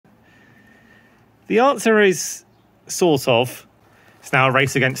The answer is sort of. It's now a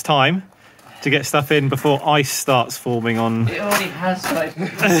race against time to get stuff in before ice starts forming on. It already has started.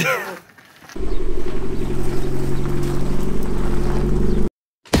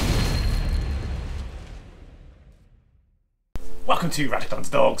 Welcome to Radical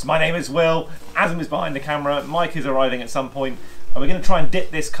Underdogs. My name is Will. Adam is behind the camera. Mike is arriving at some point. And we're going to try and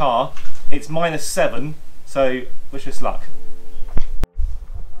dip this car. It's -7, so wish us luck.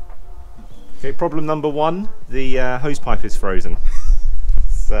 Okay, problem number 1. The hose pipe is frozen.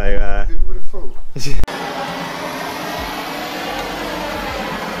 So, who would have thought?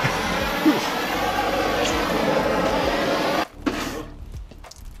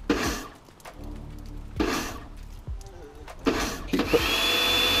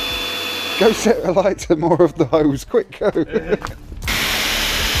 Go set a light to more of the hose, quick go!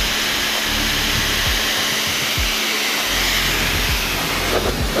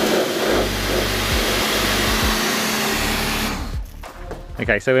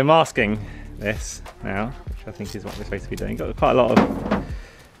 okay, so we're masking this now, which I think is what we're supposed to be doing. Got quite a lot of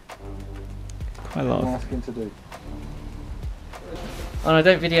Masking to do. Oh no,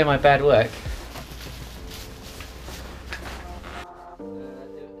 don't video my bad work.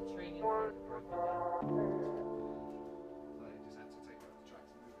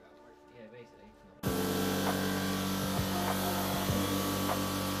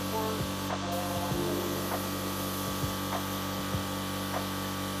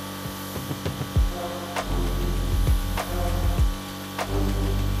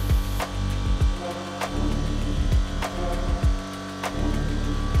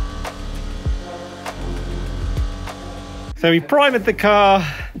 So we primed the car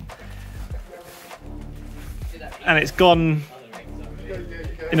and it's gone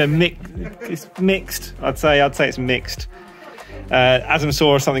in a it's mixed. I'd say it's mixed. Adam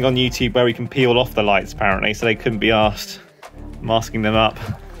saw something on YouTube where we can peel off the lights apparently, so they couldn't be asked masking them up.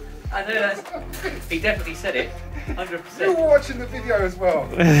 I know that's. He definitely said it. 100%. You were watching the video as well.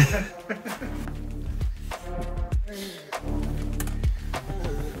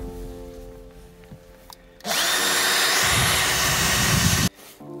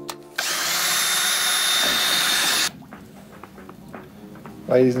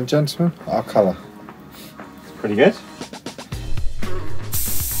 Ladies and gentlemen, our colour. It's pretty good.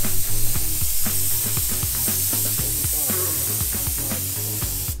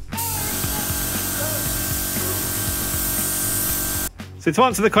 So to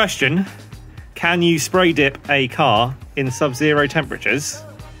answer the question, can you spray dip a car in sub-zero temperatures?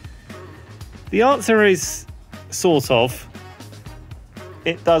 The answer is sort of.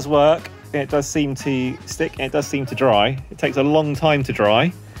 It does work. It does seem to stick and it does seem to dry. It takes a long time to dry.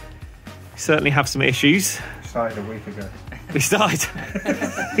 We certainly have some issues. Started a week ago. We started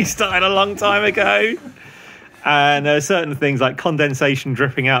a long time ago. And there are certain things like condensation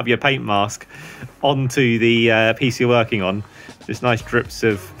dripping out of your paint mask onto the piece you're working on. Just nice drips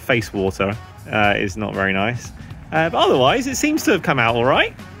of face water is not very nice. But otherwise, it seems to have come out all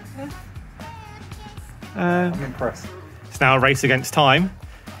right. I'm impressed. It's now a race against time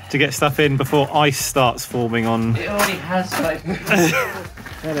to get stuff in before ice starts forming on. It already has started.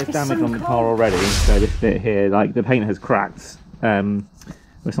 Yeah, there's damage on the car already. So this bit here, like the paint has cracked. Well,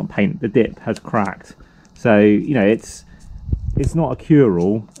 it's not paint. The dip has cracked. So you know it's not a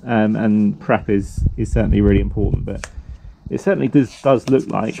cure-all, and prep is certainly really important. But it certainly does look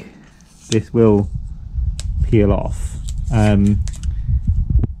like this will peel off. Would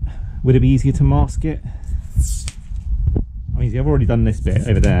it be easier to mask it? I mean, I've already done this bit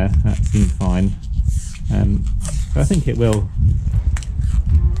over there. That seems fine. But I think it will.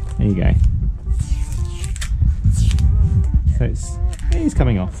 There you go. So it is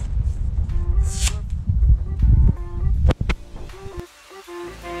coming off.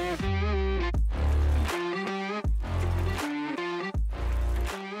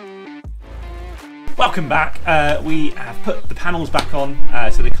 Welcome back. We have put the panels back on,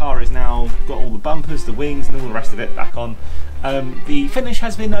 so the car has now got all the bumpers, the wings and all the rest of it back on. The finish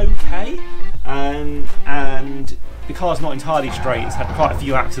has been okay, and the car's not entirely straight. It's had quite a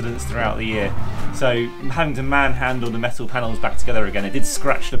few accidents throughout the year, so having to manhandle the metal panels back together again, it did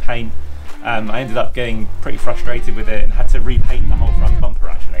scratch the paint. I ended up getting pretty frustrated with it and had to repaint the whole front bumper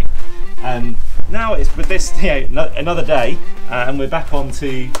actually. Now it's with this, another day, and we're back on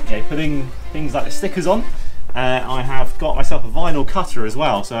to putting things like the stickers on. I have got myself a vinyl cutter as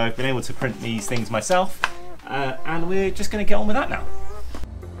well, so I've been able to print these things myself, and we're just going to get on with that now.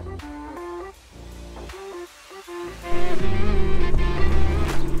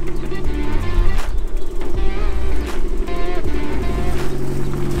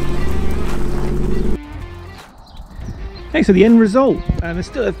 Okay, so the end result. There's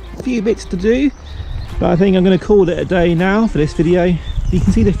still a few bits to do, but I think I'm going to call it a day now for this video. You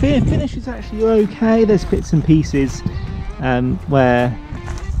can see the finish is actually okay. There's bits and pieces where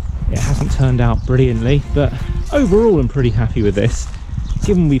it hasn't turned out brilliantly, but overall I'm pretty happy with this,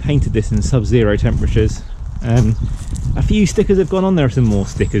 given we painted this in sub-zero temperatures. A few stickers have gone on. There are some more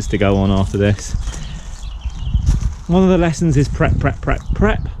stickers to go on after this. One of the lessons is prep,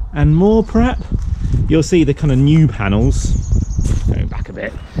 and more prep. You'll see the kind of new panels, going back a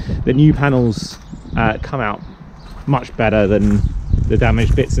bit, the new panels come out much better than the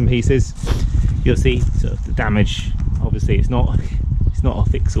damaged bits and pieces. You'll see sort of the damage, obviously it's not a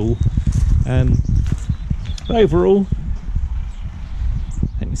fix-all, but overall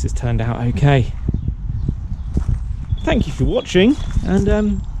I think this has turned out okay. Thank you for watching,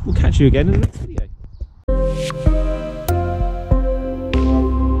 and we'll catch you again in the next video.